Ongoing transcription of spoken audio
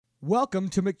Welcome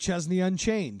to McChesney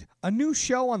Unchained, a new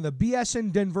show on the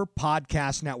BSN Denver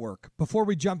Podcast Network. Before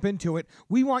we jump into it,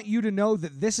 we want you to know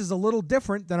that this is a little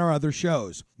different than our other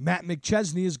shows. Matt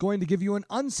McChesney is going to give you an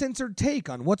uncensored take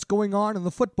on what's going on in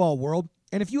the football world,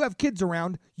 and if you have kids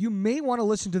around, you may want to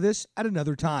listen to this at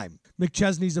another time.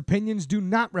 McChesney's opinions do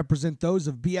not represent those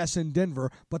of BSN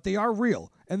Denver, but they are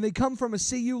real, and they come from a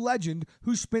CU legend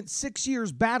who spent 6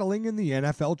 years battling in the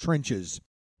NFL trenches.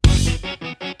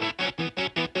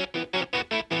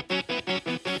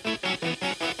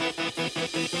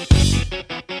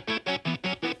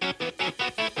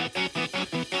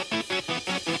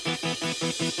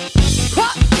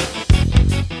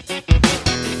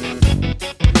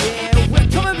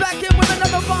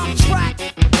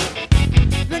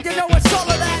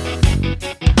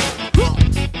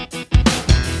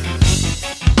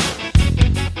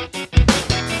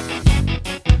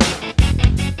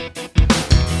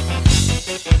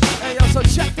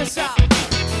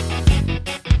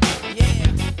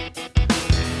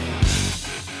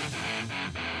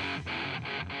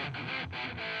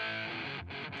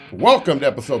 Welcome to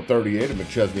episode 38 of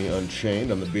McChesney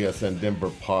Unchained on the BSN Denver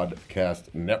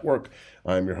Podcast Network.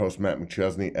 I'm your host, Matt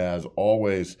McChesney, as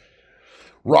always.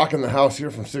 Rocking the house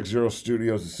here from 60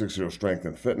 Studios at 60 Strength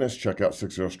and Fitness. Check out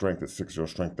 60 Strength at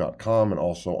 60strength.com and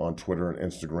also on Twitter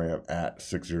and Instagram at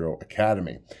 60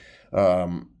 Academy.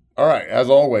 All right,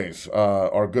 as always,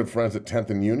 our good friends at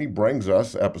 10th and Uni brings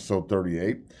us episode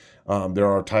 38.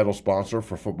 They're our title sponsor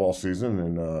for football season,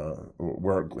 and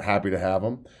we're happy to have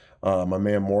them. My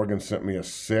man Morgan sent me a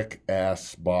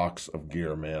sick-ass box of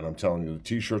gear, man. I'm telling you, the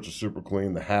T-shirts are super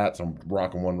clean. The hats, I'm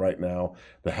rocking one right now.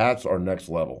 The hats are next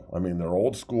level. I mean, they're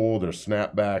old school. They're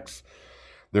snapbacks.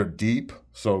 They're deep,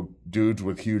 so dudes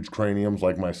with huge craniums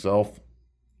like myself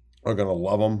are going to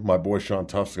love them. My boy Sean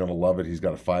Tuff's going to love it. He's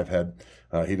got a 5-head.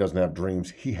 He doesn't have dreams.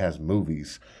 He has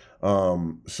movies.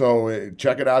 So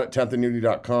check it out at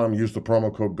 10thanduni.com. Use the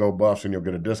promo code GOBUFFS and you'll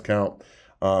get a discount.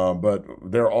 But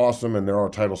they're awesome, and they're our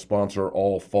title sponsor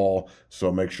all fall.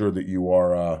 So make sure that you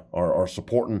are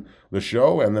supporting the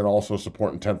show, and then also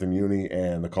supporting 10th and Uni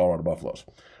and the Colorado Buffaloes.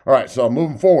 All right, so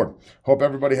moving forward, hope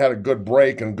everybody had a good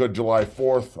break and good July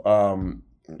 4th.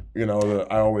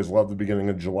 I always love the beginning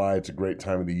of July. It's a great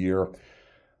time of the year.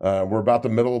 We're about the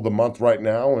middle of the month right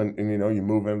now, and you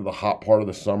move into the hot part of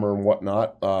the summer and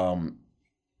whatnot.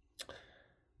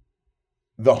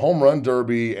 The Home Run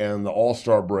Derby and the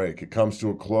All-Star break, it comes to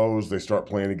a close. They start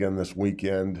playing again this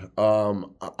weekend.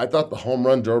 I thought the Home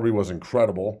Run Derby was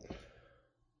incredible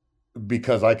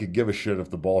because I could give a shit if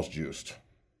the ball's juiced.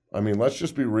 I mean, let's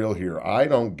just be real here. I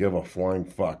don't give a flying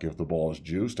fuck if the ball is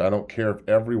juiced. I don't care if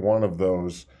every one of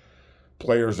those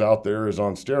players out there is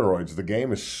on steroids. The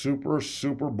game is super,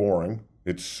 super boring.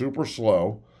 It's super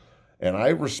slow. And I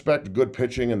respect good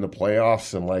pitching in the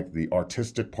playoffs and like the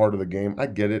artistic part of the game. I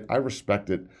get it. I respect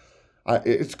it.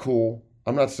 It's cool.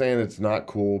 I'm not saying it's not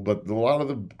cool, but a lot of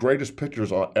the greatest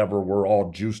pitchers ever were all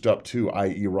juiced up too,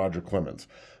 i.e. Roger Clemens.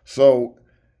 So,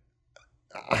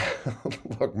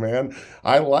 look, man,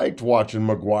 I liked watching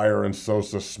McGwire and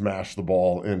Sosa smash the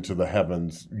ball into the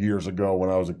heavens years ago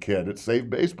when I was a kid. It saved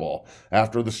baseball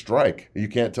after the strike. You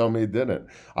can't tell me it didn't.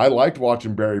 I liked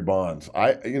watching Barry Bonds.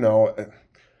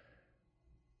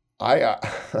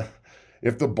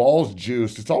 If the ball's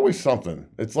juiced, it's always something.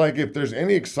 It's like if there's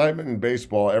any excitement in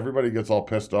baseball, everybody gets all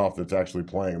pissed off that's actually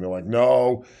playing. They're like,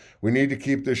 no, we need to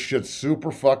keep this shit super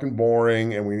fucking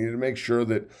boring, and we need to make sure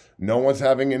that no one's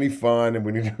having any fun, and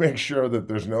we need to make sure that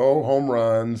there's no home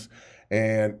runs.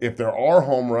 And if there are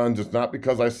home runs, it's not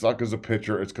because I suck as a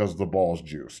pitcher, it's because the ball's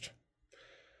juiced.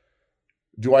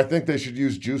 Do I think they should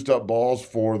use juiced up balls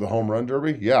for the Home Run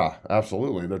Derby? Yeah,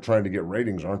 absolutely. They're trying to get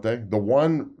ratings, aren't they? The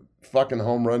one fucking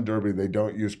Home Run Derby, they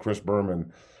don't use Chris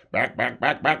Berman back,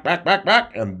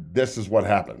 and this is what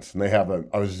happens. And they have a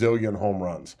zillion home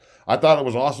runs. I thought it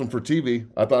was awesome for TV.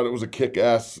 I thought it was a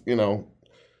kick-ass, a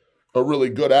really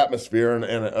good atmosphere and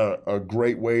a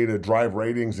great way to drive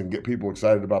ratings and get people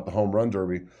excited about the Home Run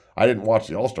Derby. I didn't watch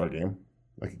the All-Star game.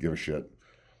 I could give a shit.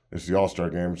 It's the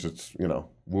All-Star games. It's,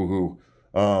 woohoo.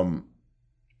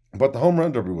 But the Home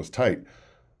Run Derby was tight.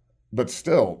 But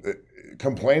still,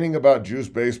 complaining about juice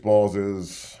baseballs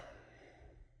is,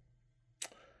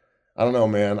 I don't know,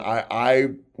 man.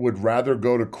 I would rather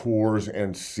go to Coors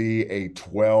and see a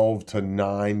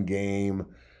 12-9 game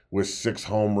with 6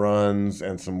 home runs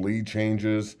and some lead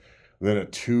changes than a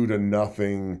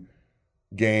 2-0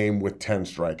 game with 10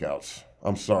 strikeouts.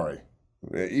 I'm sorry.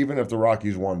 Even if the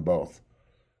Rockies won both.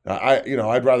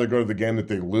 I'd rather go to the game that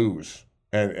they lose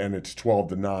and it's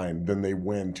 12-9 than they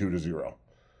win 2-0.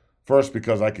 First,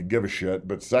 because I could give a shit,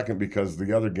 but second, because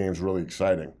the other game's really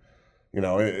exciting.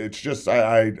 It's just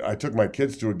I took my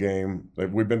kids to a game.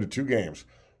 We've been to 2 games.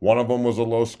 One of them was a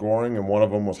low scoring and one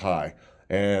of them was high.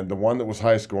 And the one that was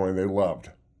high scoring, they loved.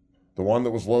 The one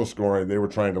that was low scoring, they were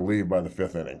trying to leave by the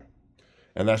 5th inning.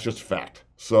 And that's just fact.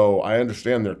 So I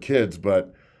understand they're kids,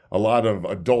 but a lot of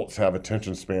adults have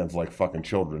attention spans like fucking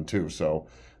children too. So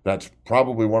that's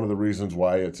probably one of the reasons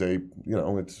why it's a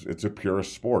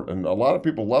purist sport. And a lot of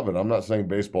people love it. I'm not saying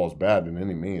baseball is bad in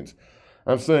any means.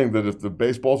 I'm saying that if the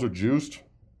baseballs are juiced,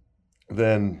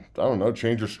 then, I don't know,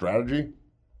 change your strategy.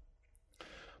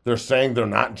 They're saying they're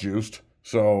not juiced.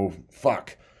 So,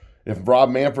 fuck. If Rob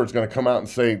Manfred's going to come out and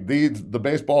say, the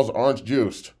baseballs aren't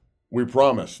juiced, we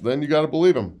promise, then you got to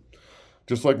believe him.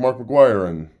 Just like Mark McGwire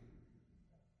and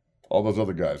all those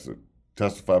other guys that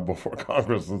testified before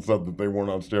Congress and said that they weren't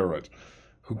on steroids.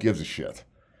 Who gives a shit?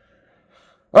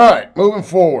 All right, moving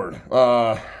forward.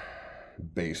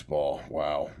 Baseball.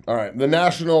 Wow. All right, the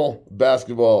National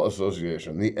Basketball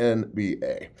Association, the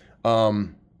NBA.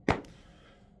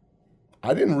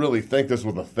 I didn't really think this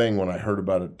was a thing when I heard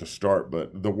about it to start,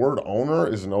 but the word owner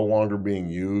is no longer being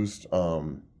used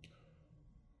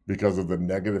because of the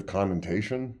negative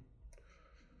connotation.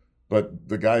 But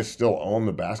the guys still own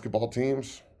the basketball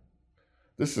teams.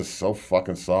 This is so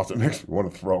fucking soft, it makes me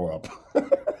want to throw up.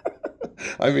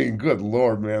 I mean, good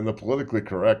Lord, man, the politically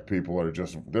correct people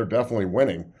they're definitely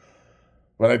winning.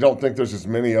 But I don't think there's as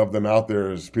many of them out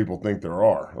there as people think there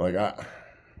are. Like,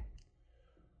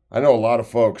 I know a lot of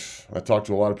folks, I talk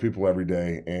to a lot of people every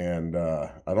day, and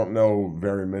I don't know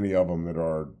very many of them that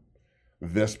are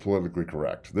this politically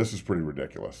correct. This is pretty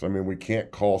ridiculous. I mean, we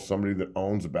can't call somebody that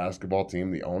owns a basketball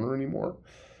team the owner anymore.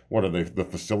 What are they, the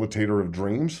facilitator of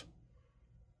dreams?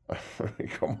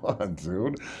 Come on,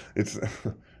 dude.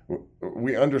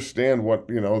 We understand what,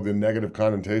 the negative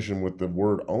connotation with the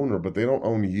word owner, but they don't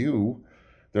own you.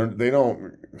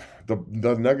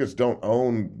 The Nuggets don't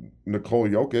own Nikola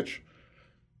Jokic.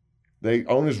 They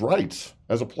own his rights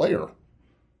as a player.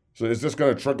 So is this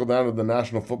going to trickle down to the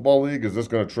National Football League? Is this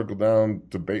going to trickle down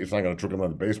to it's not going to trickle down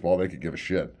to baseball. They could give a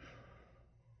shit.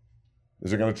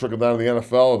 Is it going to trickle down to the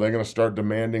NFL? Are they going to start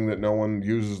demanding that no one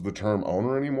uses the term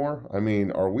owner anymore? I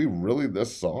mean, are we really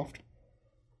this soft?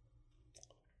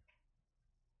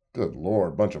 Good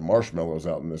Lord, bunch of marshmallows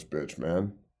out in this bitch,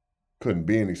 man. Couldn't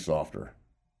be any softer.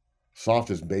 Soft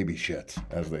as baby shit,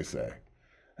 as they say.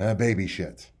 Baby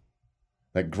shit.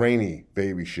 That grainy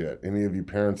baby shit. Any of you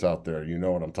parents out there, you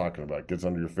know what I'm talking about. Gets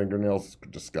under your fingernails. It's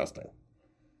disgusting.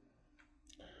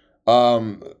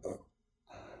 After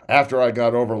I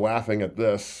got over laughing at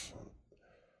this,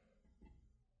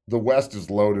 the West is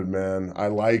loaded, man. I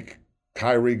like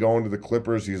Kyrie going to the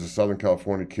Clippers. He's a Southern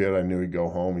California kid. I knew he'd go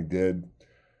home. He did.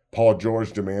 Paul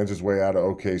George demands his way out of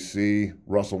OKC.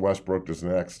 Russell Westbrook is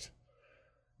next.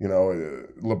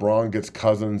 LeBron gets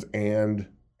Cousins and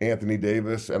Anthony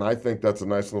Davis, and I think that's a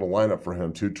nice little lineup for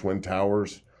him. 2 twin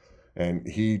towers, and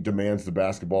he demands the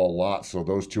basketball a lot, so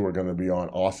those two are going to be on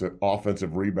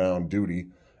offensive rebound duty,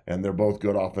 and they're both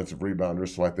good offensive rebounders,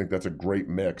 so I think that's a great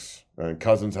mix. And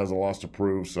Cousins has a lot to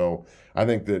prove, so I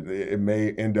think that it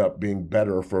may end up being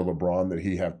better for LeBron that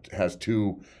he has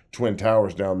 2 twin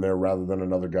towers down there rather than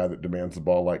another guy that demands the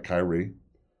ball like Kyrie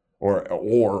or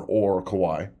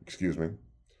Kawhi, excuse me.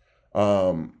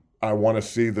 I want to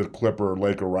see the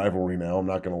Clipper-Laker rivalry now, I'm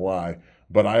not going to lie.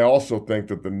 But I also think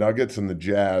that the Nuggets and the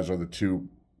Jazz are the 2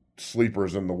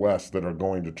 sleepers in the West that are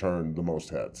going to turn the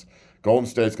most heads. Golden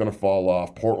State's going to fall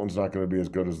off. Portland's not going to be as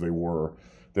good as they were.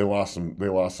 They lost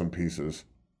some pieces.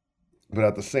 But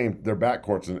at the same, their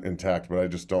backcourt's intact, but I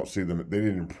just don't see them. They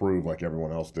didn't improve like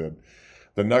everyone else did.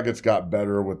 The Nuggets got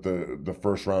better with the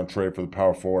first-round trade for the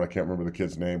power forward. I can't remember the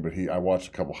kid's name, but I watched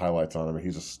a couple highlights on him.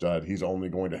 He's a stud. He's only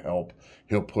going to help.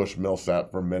 He'll push Millsap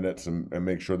for minutes and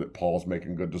make sure that Paul's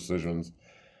making good decisions.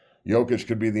 Jokic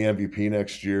could be the MVP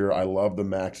next year. I love the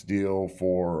max deal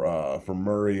for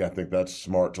Murray. I think that's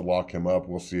smart to lock him up.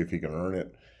 We'll see if he can earn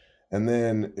it. And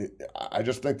then I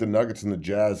just think the Nuggets and the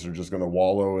Jazz are just going to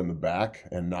wallow in the back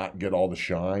and not get all the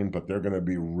shine, but they're going to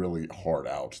be really hard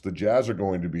outs. The Jazz are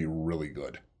going to be really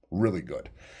good, really good.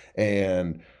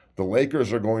 And the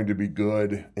Lakers are going to be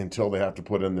good until they have to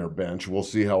put in their bench. We'll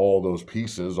see how all those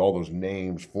pieces, all those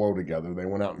names flow together. They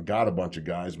went out and got a bunch of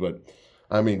guys, but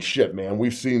I mean, shit, man.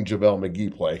 We've seen JaVale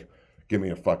McGee play. Give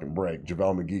me a fucking break.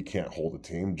 JaVale McGee can't hold a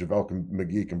team. JaVale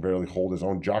McGee can barely hold his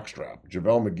own jockstrap.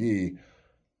 JaVale McGee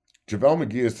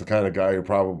is the kind of guy who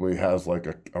probably has like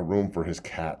a room for his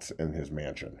cats in his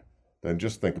mansion. Then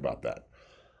just think about that.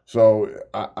 So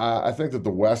I think that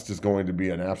the West is going to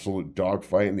be an absolute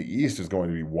dogfight, and the East is going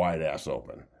to be wide ass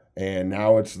open. And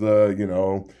now it's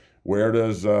where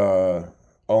does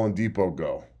Oladipo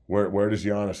go? Where does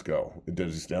Giannis go?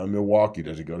 Does he stay in Milwaukee?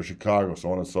 Does he go to Chicago?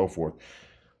 So on and so forth.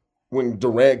 When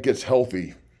Durant gets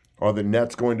healthy, are the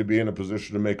Nets going to be in a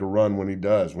position to make a run when he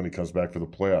does, when he comes back for the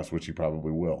playoffs, which he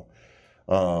probably will?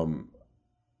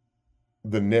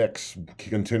 The Knicks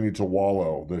continue to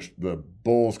wallow. The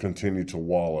Bulls continue to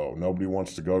wallow. Nobody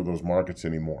wants to go to those markets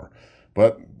anymore.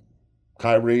 But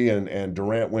Kyrie and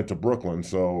Durant went to Brooklyn,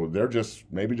 so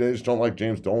maybe they just don't like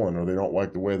James Dolan, or they don't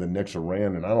like the way the Knicks are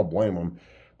ran, and I don't blame them.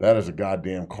 That is a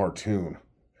goddamn cartoon.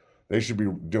 They should be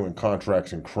doing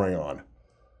contracts in crayon.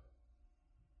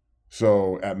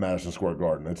 So at Madison Square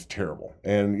Garden, it's terrible.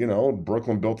 And,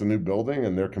 Brooklyn built a new building,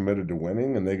 and they're committed to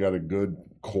winning, and they got a good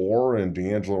core, and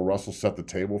D'Angelo Russell set the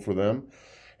table for them.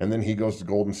 And then he goes to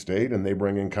Golden State, and they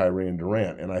bring in Kyrie and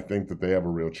Durant, and I think that they have a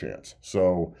real chance.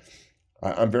 So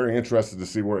I'm very interested to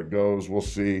see where it goes. We'll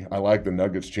see. I like the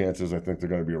Nuggets' chances. I think they're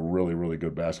going to be a really, really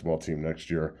good basketball team next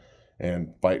year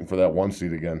and fighting for that 1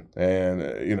 seed again. And,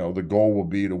 the goal will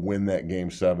be to win that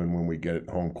Game 7 when we get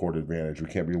home court advantage. We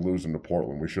can't be losing to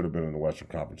Portland. We should have been in the Western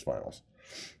Conference Finals.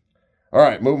 All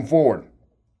right, moving forward.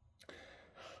 A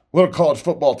little college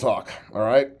football talk, all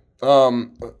right?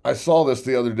 I saw this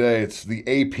the other day. It's the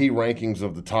AP rankings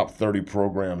of the top 30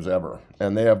 programs ever,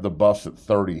 and they have the Buffs at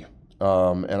 30.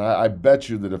 And I bet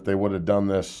you that if they would have done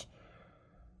this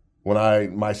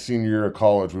when my senior year of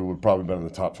college, we would probably been in the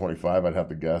top 25, I'd have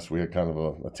to guess. We had kind of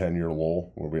a 10-year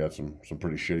lull where we had some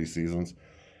pretty shitty seasons.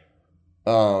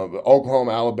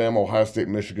 Oklahoma, Alabama, Ohio State,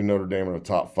 Michigan, Notre Dame are the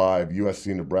top 5.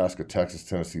 USC, Nebraska, Texas,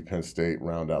 Tennessee, Penn State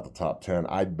round out the top 10.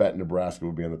 I'd bet Nebraska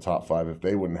would be in the top 5 if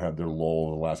they wouldn't have their lull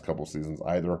in the last couple of seasons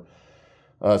either.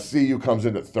 CU comes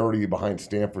in at 30 behind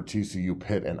Stanford, TCU,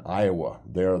 Pitt, and Iowa.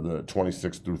 They're the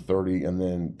 26 through 30. And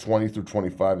then 20 through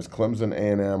 25 is Clemson,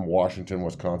 A&M, Washington,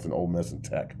 Wisconsin, Ole Miss, and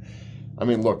Tech. I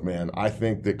mean, look, man, I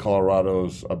think that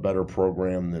Colorado's a better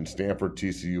program than Stanford,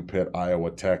 TCU, Pitt,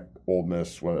 Iowa, Tech, Ole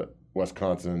Miss,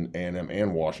 Wisconsin, A&M,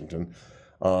 and Washington.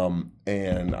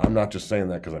 And I'm not just saying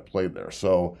that because I played there.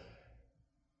 So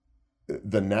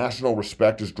the national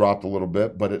respect has dropped a little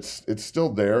bit, but it's still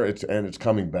there. It's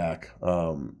coming back.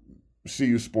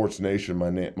 CU Sports Nation, my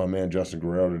man Justin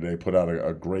Guerrero today put out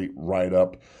a great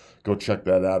write-up. Go check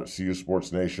that out at CU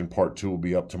Sports Nation. Part 2 will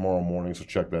be up tomorrow morning, so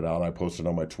check that out. I posted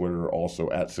on my Twitter, also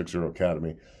at 60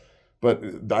 Academy. But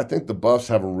I think the Buffs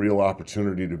have a real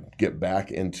opportunity to get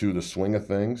back into the swing of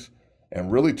things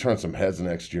and really turn some heads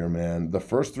next year, man. The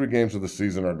first 3 games of the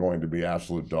season are going to be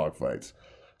absolute dogfights.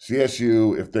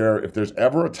 CSU, if there's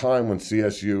ever a time when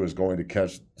CSU is going to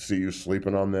catch CU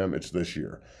sleeping on them, it's this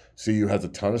year. CU has a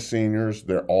ton of seniors.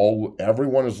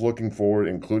 Everyone is looking forward,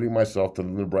 including myself, to the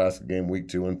Nebraska game week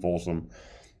 2 in Folsom.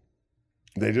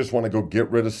 They just want to go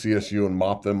get rid of CSU and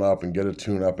mop them up and get a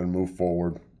tune-up and move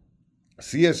forward.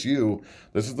 CSU,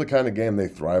 this is the kind of game they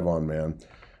thrive on, man.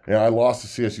 I lost to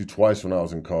CSU twice when I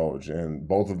was in college, and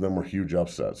both of them were huge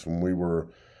upsets.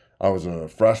 I was a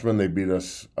freshman. They beat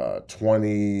us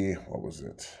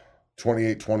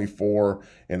 28-24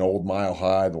 in Old Mile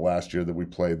High the last year that we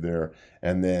played there.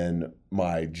 And then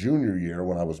my junior year,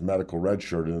 when I was medical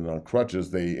redshirted and on crutches,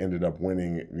 they ended up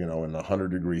winning, in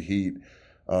 100-degree heat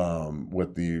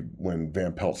when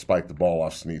Van Pelt spiked the ball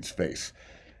off Snead's face.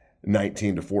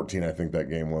 19-14, I think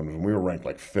that game won. And we were ranked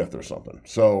like 5th or something.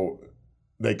 So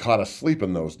they caught us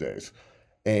sleeping those days.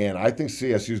 And I think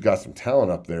CSU's got some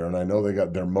talent up there, and I know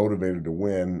they're motivated to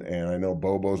win, and I know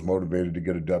Bobo's motivated to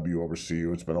get a W over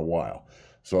CU. It's been a while.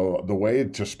 So the way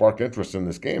to spark interest in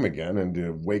this game again and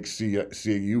to wake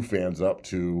CU fans up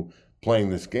to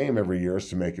playing this game every year is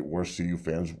to make it worth CU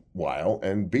fans' while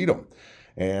and beat them.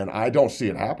 And I don't see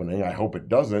it happening. I hope it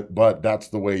doesn't, but that's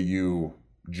the way you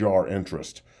jar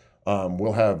interest.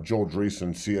 We'll have Joel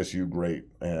Dreesen, CSU great,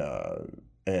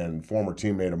 and former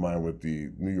teammate of mine with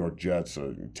the New York Jets,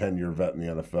 a 10-year vet in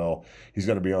the NFL. He's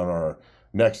going to be on our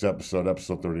next episode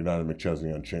 39 of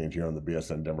McChesney Unchained here on the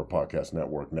BSN Denver Podcast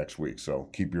Network next week. So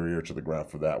keep your ear to the ground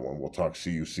for that one. We'll talk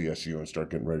CU, CSU, and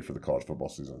start getting ready for the college football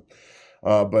season.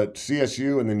 But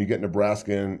CSU, and then you get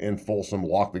Nebraska in Folsom,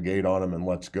 lock the gate on them, and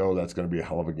let's go. That's going to be a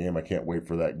hell of a game. I can't wait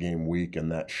for that game week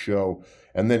and that show.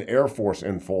 And then Air Force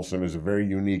in Folsom is a very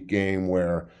unique game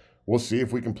where we'll see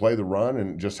if we can play the run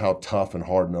and just how tough and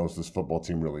hard-nosed this football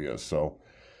team really is. So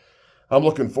I'm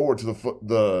looking forward to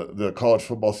the college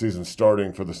football season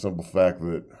starting for the simple fact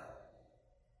that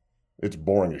it's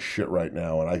boring as shit right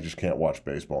now, and I just can't watch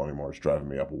baseball anymore. It's driving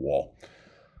me up a wall.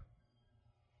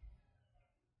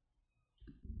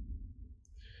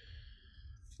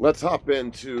 Let's hop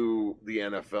into the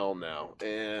NFL now.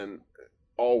 And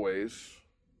always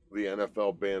the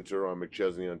NFL banter on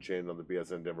McChesney Unchained on the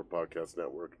BSN Denver Podcast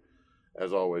Network.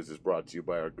 as always, is brought to you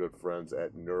by our good friends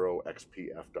at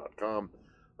neuroxpf.com.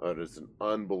 It is an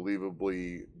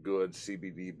unbelievably good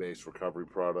CBD-based recovery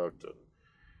product.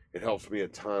 It helps me a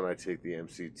ton. I take the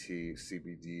MCT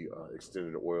CBD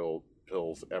extended oil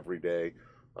pills every day.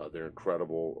 They're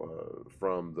incredible.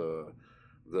 From the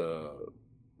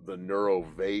Neuro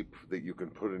Vape that you can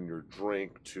put in your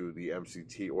drink to the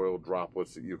MCT oil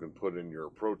droplets that you can put in your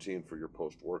protein for your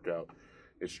post-workout.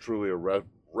 It's truly a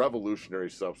revolutionary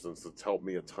substance that's helped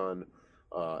me a ton,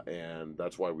 and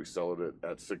that's why we sell it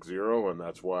at 6-0, and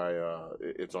that's why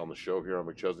it's on the show here on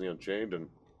McChesney Unchained. And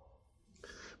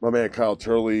my man Kyle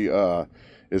Turley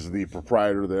is the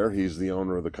proprietor there. He's the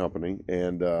owner of the company,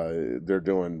 and they're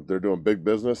doing big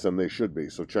business, and they should be.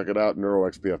 So check it out,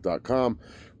 neuroxpf.com,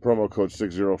 promo code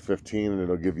 6015, and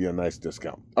it'll give you a nice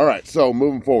discount. All right, so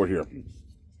moving forward here.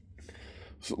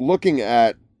 So looking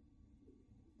at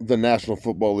the National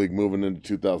Football League moving into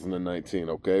 2019,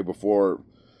 okay, before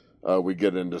we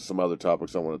get into some other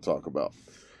topics I want to talk about.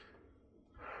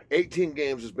 18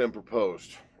 games has been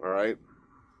proposed, all right?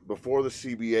 Before the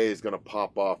CBA is going to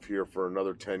pop off here for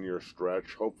another 10-year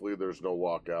stretch. Hopefully there's no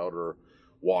lockout or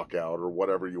walkout or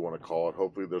whatever you want to call it.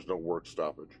 Hopefully there's no work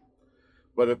stoppage.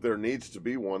 But if there needs to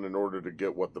be one in order to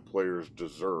get what the players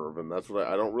deserve, and that's what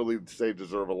I don't really say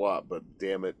deserve a lot, but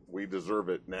damn it, we deserve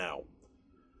it now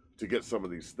to get some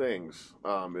of these things,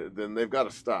 then they've got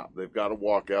to stop. They've got to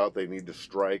walk out. They need to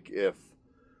strike if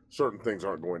certain things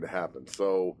aren't going to happen.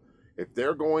 So if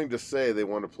they're going to say they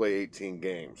want to play 18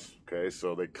 games, okay,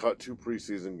 so they cut 2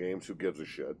 preseason games, who gives a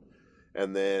shit?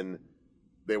 And then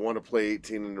they want to play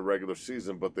 18 in the regular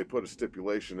season, but they put a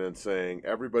stipulation in saying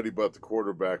everybody but the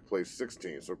quarterback plays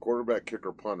 16. So quarterback,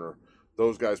 kicker, punter,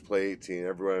 those guys play 18.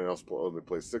 Everyone else only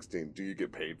plays 16. Do you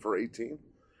get paid for 18?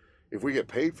 If we get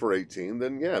paid for 18,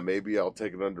 then yeah, maybe I'll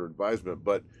take it under advisement.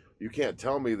 But you can't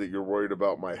tell me that you're worried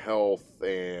about my health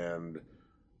and,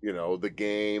 you know, the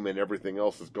game and everything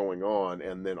else that's going on,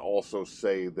 and then also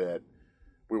say that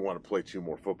we want to play 2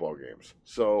 more football games.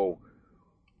 So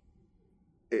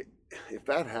if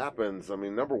that happens, I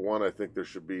mean, number one, I think there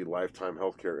should be lifetime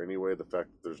health care anyway. The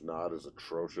fact that there's not is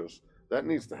atrocious. That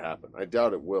needs to happen. I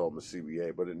doubt it will in the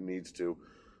CBA, but it needs to.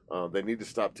 They need to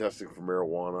stop testing for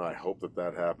marijuana. I hope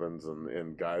that happens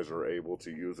and guys are able to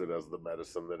use it as the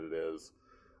medicine that it is.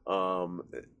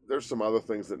 There's some other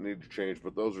things that need to change,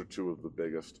 but those are 2 of the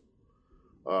biggest.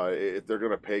 If they're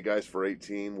going to pay guys for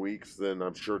 18 weeks, then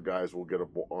I'm sure guys will get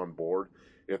on board.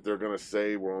 If they're going to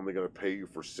say we're only going to pay you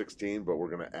for 16, but we're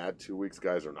going to add 2 weeks,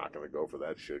 guys are not going to go for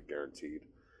that shit, guaranteed.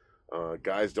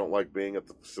 Guys don't like being at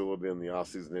the facility in the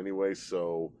offseason anyway,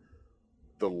 so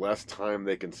the less time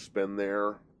they can spend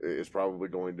there is probably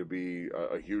going to be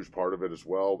a huge part of it as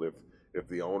well. If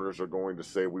the owners are going to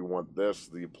say we want this,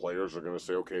 the players are going to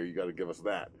say, okay, you got to give us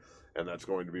that. And that's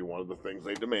going to be one of the things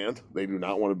they demand. They do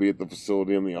not want to be at the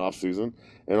facility in the offseason.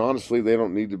 And honestly, they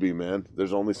don't need to be, man.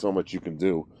 There's only so much you can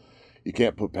do. You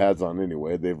can't put pads on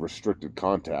anyway. They've restricted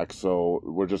contact. So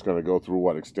we're just going to go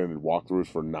through, extended walkthroughs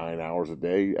for 9 hours a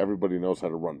day. Everybody knows how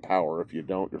to run power. If you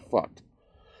don't, you're fucked.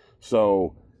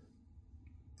 So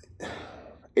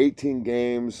 18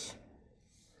 games,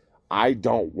 I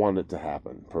don't want it to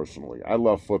happen, personally. I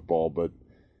love football, but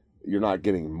you're not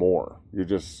getting more. You're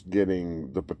just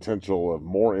getting the potential of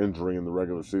more injury in the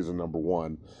regular season, number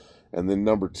one. And then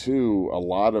number 2, a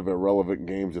lot of irrelevant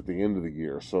games at the end of the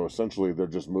year. So essentially they're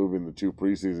just moving the 2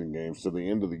 preseason games to the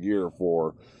end of the year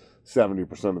for 70%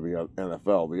 of the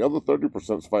NFL. The other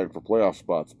 30% is fighting for playoff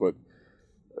spots, but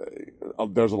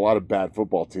there's a lot of bad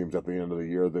football teams at the end of the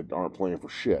year that aren't playing for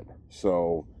shit.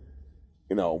 So,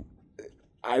 you know,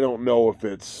 I don't know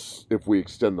if we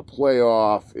extend the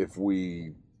playoff,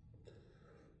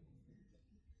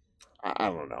 I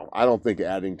don't know. I don't think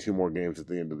adding 2 more games at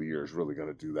the end of the year is really going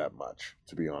to do that much,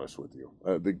 to be honest with you.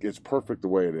 It's perfect the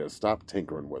way it is. Stop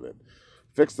tinkering with it.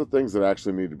 Fix the things that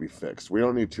actually need to be fixed. We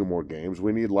don't need 2 more games.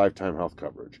 We need lifetime health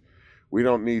coverage. We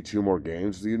don't need 2 more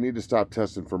games. You need to stop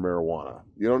testing for marijuana.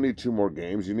 You don't need 2 more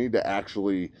games. You need to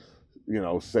actually,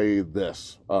 say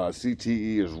this.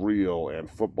 CTE is real and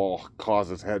football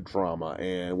causes head trauma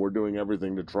and we're doing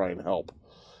everything to try and help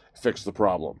fix the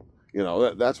problem.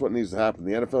 That's what needs to happen.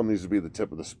 The NFL needs to be the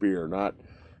tip of the spear, not,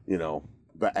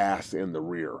 the ass in the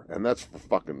rear. And that's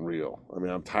fucking real. I mean,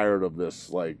 I'm tired of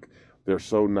this, they're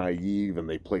so naive and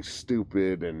they play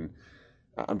stupid, and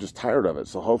I'm just tired of it.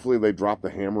 So hopefully they drop the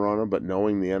hammer on them, but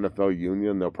knowing the NFL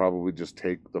union, they'll probably just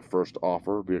take the first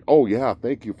offer. Be like, oh, yeah,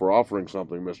 thank you for offering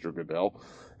something, Mr. Goodell.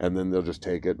 And then they'll just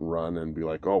take it and run and be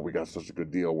like, oh, we got such a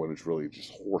good deal, when it's really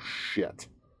just horse shit.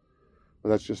 But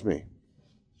that's just me.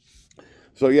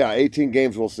 So, yeah, 18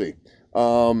 games, we'll see.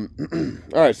 All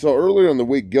right, so earlier in the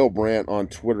week, Gil Brandt on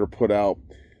Twitter put out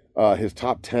his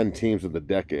top 10 teams of the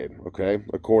decade, okay,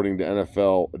 according to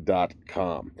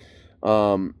NFL.com.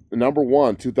 Number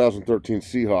 1, 2013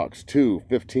 Seahawks. 2,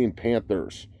 15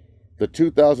 Panthers. The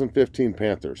 2015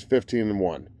 Panthers,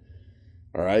 15-1.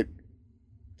 All right?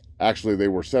 Actually, they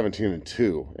were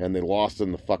 17-2, and they lost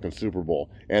in the fucking Super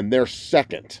Bowl. And they're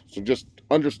second. So just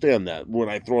understand that when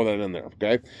I throw that in there,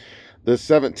 okay? The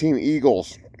 17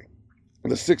 Eagles.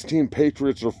 The 16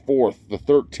 Patriots are 4th. The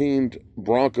 13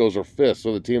 Broncos are 5th.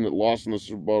 So the team that lost in the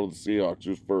Super Bowl to the Seahawks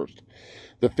was 1st.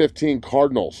 The 15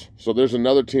 Cardinals. So there's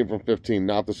another team from 15,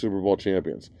 not the Super Bowl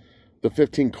champions. The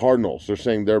 15 Cardinals. They're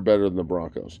saying they're better than the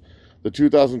Broncos. The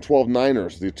 2012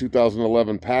 Niners, the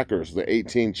 2011 Packers, the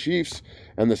 18 Chiefs,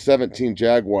 and the 17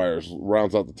 Jaguars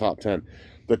rounds out the top 10.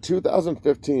 The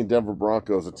 2015 Denver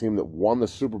Broncos, a team that won the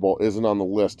Super Bowl, isn't on the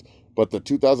list, but the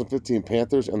 2015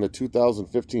 Panthers and the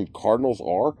 2015 Cardinals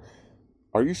are.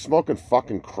 Are you smoking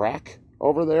fucking crack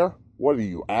over there? What are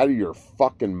you, out of your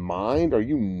fucking mind? Are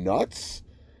you nuts?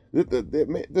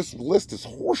 This list is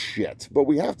horseshit, but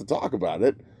we have to talk about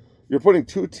it. You're putting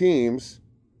two teams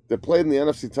that played in the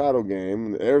NFC title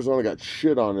game. Arizona got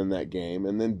shit on in that game.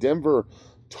 And then Denver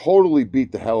totally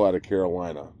beat the hell out of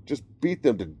Carolina. Just beat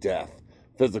them to death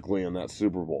physically in that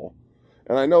Super Bowl.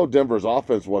 And I know Denver's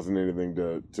offense wasn't anything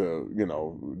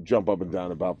to jump up and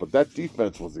down about, but that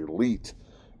defense was elite.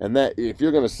 And that, if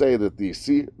you're going to say that the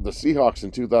Seahawks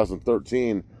in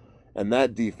 2013 and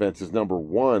that defense is number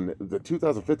 1, the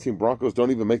 2015 Broncos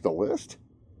don't even make the list?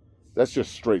 That's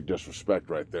just straight disrespect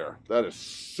right there. That is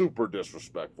super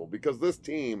disrespectful, because this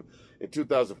team in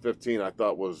 2015 I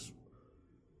thought was,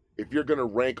 if you're going to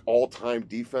rank all-time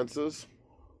defenses,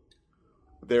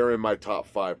 they're in my top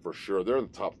 5 for sure. They're in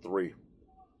the top 3.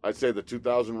 I'd say the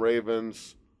 2000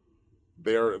 Ravens,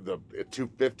 the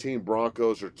 215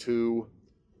 Broncos are 2,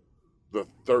 the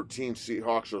 13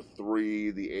 Seahawks are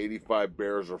 3, the 85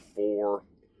 Bears are 4,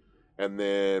 and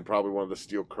then probably one of the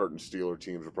Steel Curtain Steeler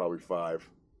teams are probably 5.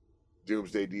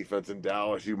 Doomsday defense in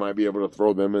Dallas, you might be able to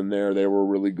throw them in there. They were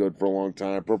really good for a long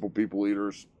time. Purple People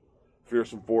Eaters,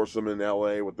 Fearsome Foursome in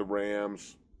LA with the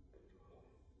Rams.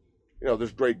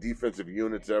 There's great defensive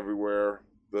units everywhere.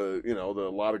 A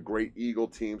lot of great Eagle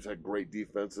teams had great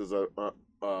defenses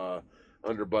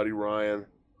under Buddy Ryan.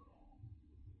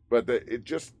 But the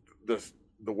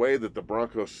way that the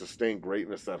Broncos sustained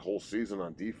greatness that whole season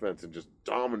on defense and just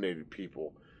dominated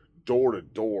people door to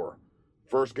door.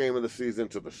 First game of the season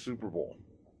to the Super Bowl.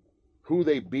 Who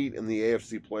they beat in the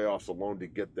AFC playoffs alone to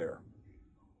get there.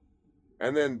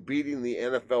 And then beating the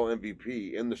NFL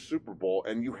MVP in the Super Bowl.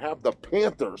 And you have the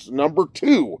Panthers, number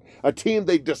 2, a team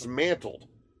they dismantled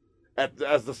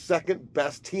as the second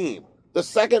best team. The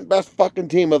second best fucking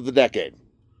team of the decade.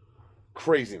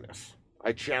 Craziness.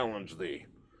 I challenge thee.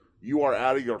 You are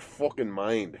out of your fucking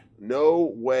mind. No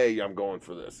way I'm going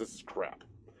for this. This is crap.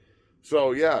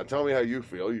 So, yeah, tell me how you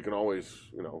feel. You can always,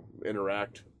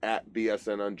 interact at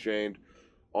BSN Unchained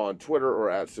on Twitter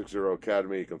or at 60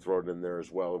 Academy. You can throw it in there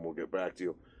as well, and we'll get back to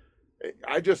you.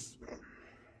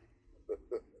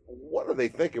 What are they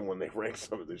thinking when they rank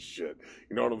some of this shit?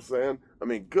 You know what I'm saying? I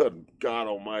mean, good God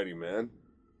almighty, man.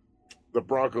 The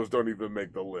Broncos don't even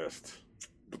make the list.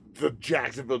 The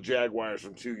Jacksonville Jaguars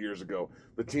from 2 years ago,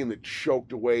 the team that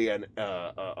choked away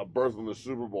a berth in the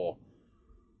Super Bowl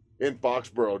in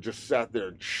Foxborough, just sat there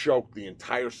and choked the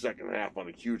entire second half on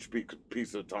a huge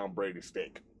piece of Tom Brady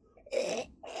steak.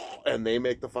 And they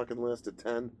make the fucking list at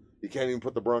 10. You can't even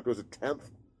put the Broncos at 10th.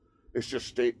 It's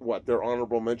just their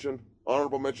honorable mention?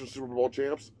 Honorable mention Super Bowl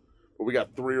champs? But we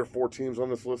got 3 or 4 teams on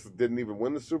this list that didn't even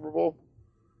win the Super Bowl?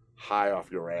 High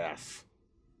off your ass.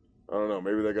 I don't know.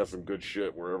 Maybe they got some good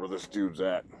shit wherever this dude's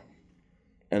at.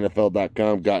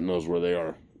 NFL.com, God knows where they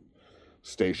are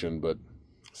stationed, but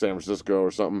San Francisco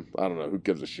or something. I don't know. Who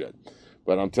gives a shit?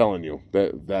 But I'm telling you,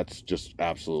 that's just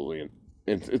absolutely,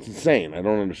 it's insane. I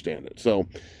don't understand it. So,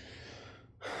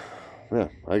 yeah,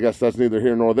 I guess that's neither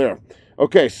here nor there.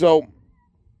 Okay, so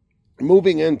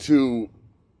moving into,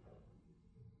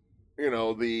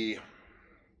 the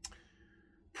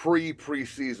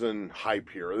preseason hype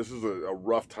here. This is a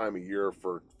rough time of year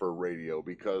for radio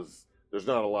because there's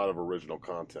not a lot of original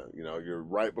content. You're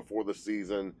right before the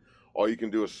season. All you can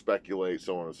do is speculate,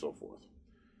 so on and so forth.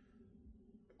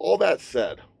 All that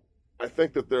said, I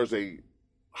think that there's a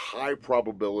high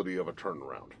probability of a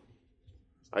turnaround.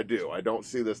 I do. I don't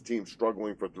see this team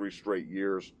struggling for 3 straight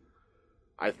years.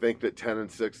 I think that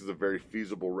 10-6 is a very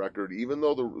feasible record. Even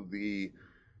though the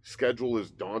schedule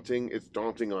is daunting, it's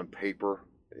daunting on paper.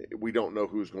 We don't know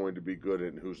who's going to be good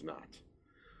and who's not.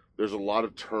 There's a lot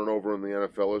of turnover in the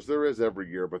NFL, as there is every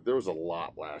year, but there was a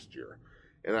lot last year.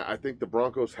 And I think the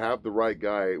Broncos have the right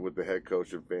guy with the head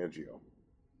coach at Fangio.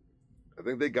 I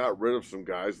think they got rid of some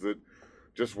guys that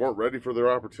just weren't ready for their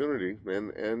opportunity,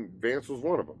 and Vance was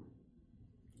one of them.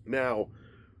 Now,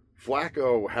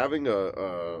 Flacco, having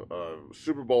a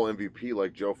Super Bowl MVP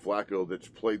like Joe Flacco that's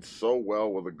played so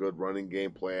well with a good running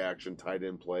game, play action, tight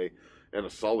end play, and a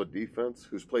solid defense,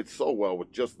 who's played so well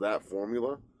with just that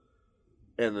formula,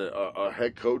 and a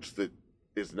head coach that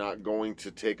is not going to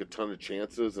take a ton of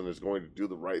chances and is going to do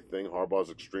the right thing. Harbaugh's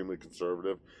extremely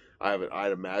conservative.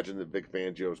 I'd imagine that Vic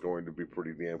Fangio is going to be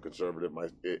pretty damn conservative,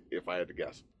 if I had to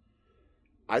guess.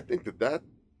 I think that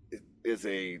is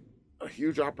a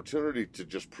huge opportunity to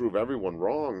just prove everyone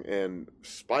wrong, and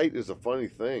spite is a funny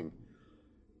thing.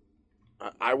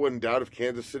 I wouldn't doubt if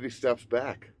Kansas City steps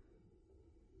back.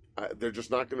 They're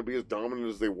just not going to be as dominant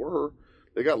as they were.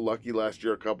 They got lucky last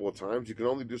year a couple of times. You can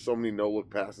only do so many no-look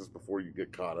passes before you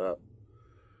get caught up.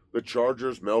 The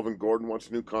Chargers, Melvin Gordon wants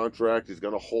a new contract. He's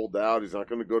going to hold out. He's not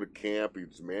going to go to camp.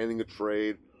 He's demanding a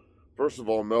trade. First of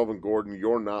all, Melvin Gordon,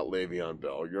 you're not Le'Veon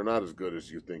Bell. You're not as good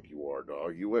as you think you are,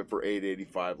 dog. You went for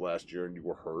 $885 last year and you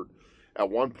were hurt. At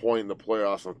one point in the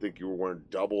playoffs, I think you were wearing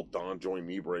double DonJoy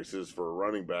knee braces for a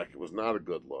running back. It was not a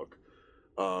good look.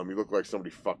 You look like somebody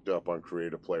fucked up on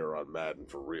Create a Player on Madden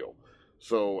for real.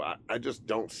 So I just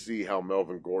don't see how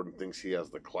Melvin Gordon thinks he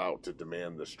has the clout to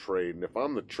demand this trade. And if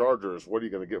I'm the Chargers, what are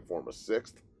you going to get for him, a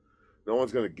sixth? No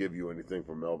one's going to give you anything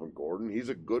from Melvin Gordon. He's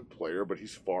a good player, but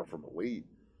he's far from elite.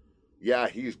 Yeah,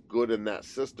 he's good in that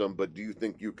system, but do you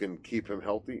think you can keep him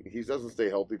healthy? He doesn't stay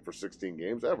healthy for 16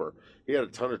 games ever. He had a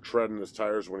ton of tread in his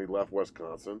tires when he left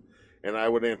Wisconsin, and I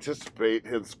would anticipate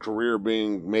his career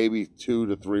being maybe 2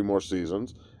 to 3 more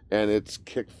seasons, and it's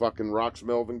kick fucking rocks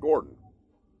Melvin Gordon.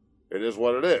 It is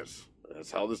what it is.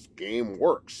 That's how this game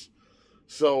works.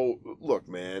 So, look,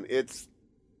 man, you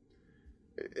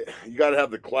got to have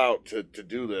the clout to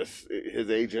do this. His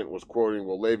agent was quoting,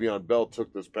 well, Le'Veon Bell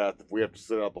took this path. If we have to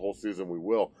sit out the whole season, we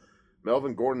will.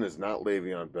 Melvin Gordon is not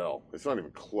Le'Veon Bell. It's not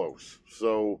even close.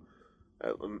 So,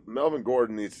 Melvin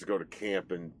Gordon needs to go to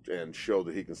camp and show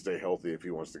that he can stay healthy if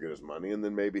he wants to get his money, and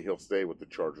then maybe he'll stay with the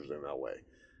Chargers in L.A.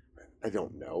 I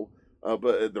don't know.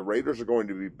 But the Raiders are going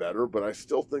to be better, but I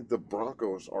still think the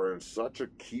Broncos are in such a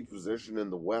key position in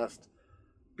the West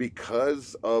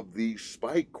because of the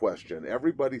spike question.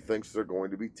 Everybody thinks they're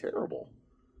going to be terrible.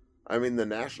 I mean, the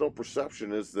national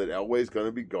perception is that Elway's going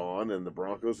to be gone and the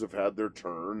Broncos have had their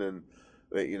turn and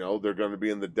they're going to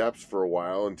be in the depths for a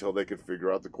while until they can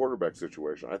figure out the quarterback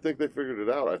situation. I think they figured it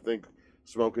out. I think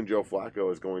Smoking Joe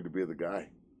Flacco is going to be the guy.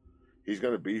 He's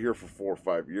going to be here for 4 or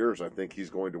 5 years. I think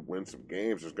he's going to win some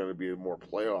games. There's going to be more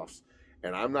playoffs.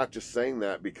 And I'm not just saying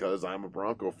that because I'm a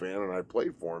Bronco fan and I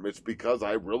played for him. It's because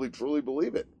I really, truly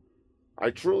believe it. I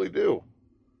truly do.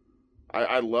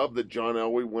 I love that John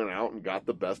Elway went out and got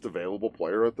the best available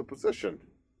player at the position,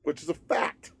 which is a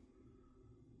fact.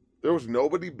 There was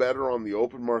nobody better on the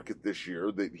open market this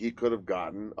year that he could have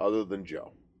gotten other than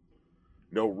Joe.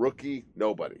 No rookie,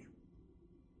 nobody.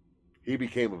 He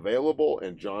became available,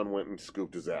 and John went and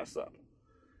scooped his ass up.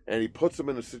 And he puts him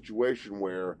in a situation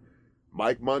where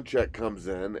Mike Munchak comes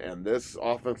in, and this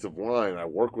offensive line, I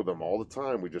work with them all the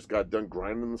time. We just got done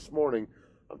grinding this morning.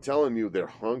 I'm telling you, they're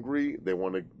hungry. They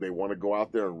want to go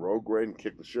out there and road grade and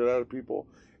kick the shit out of people,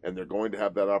 and they're going to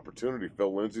have that opportunity.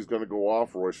 Phil Lindsay's going to go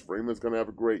off. Royce Freeman's going to have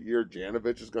a great year.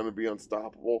 Janovich is going to be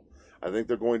unstoppable. I think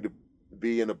they're going to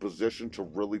be in a position to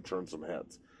really turn some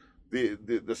heads.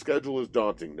 The schedule is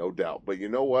daunting, no doubt. But you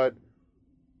know what?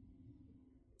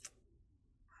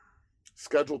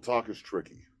 Schedule talk is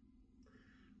tricky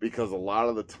because a lot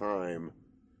of the time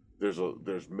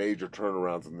there's major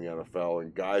turnarounds in the NFL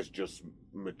and guys just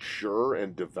mature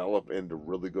and develop into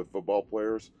really good football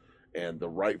players, and the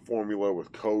right formula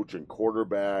with coach and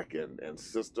quarterback and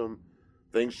system,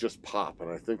 things just pop. And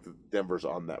I think that Denver's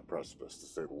on that precipice, to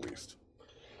say the least.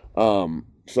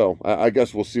 So I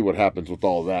guess we'll see what happens with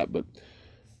all of that, but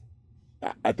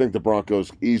I think the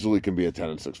Broncos easily can be a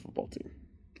 10-6 football team.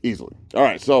 Easily. All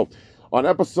right, so on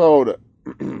episode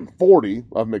 40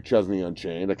 of McChesney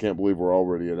Unchained, I can't believe we're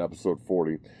already at episode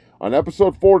 40. On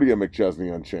episode 40 of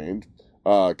McChesney Unchained,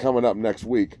 coming up next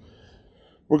week,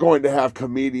 we're going to have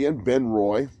comedian Ben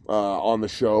Roy on the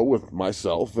show with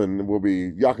myself, and we'll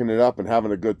be yucking it up and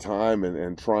having a good time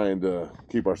and trying to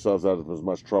keep ourselves out of as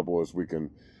much trouble as we can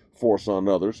force on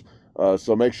others.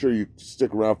 So make sure you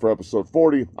stick around for episode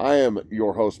 40. I am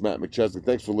your host, Matt McChesney.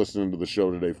 Thanks for listening to the show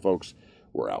today, folks.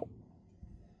 We're out.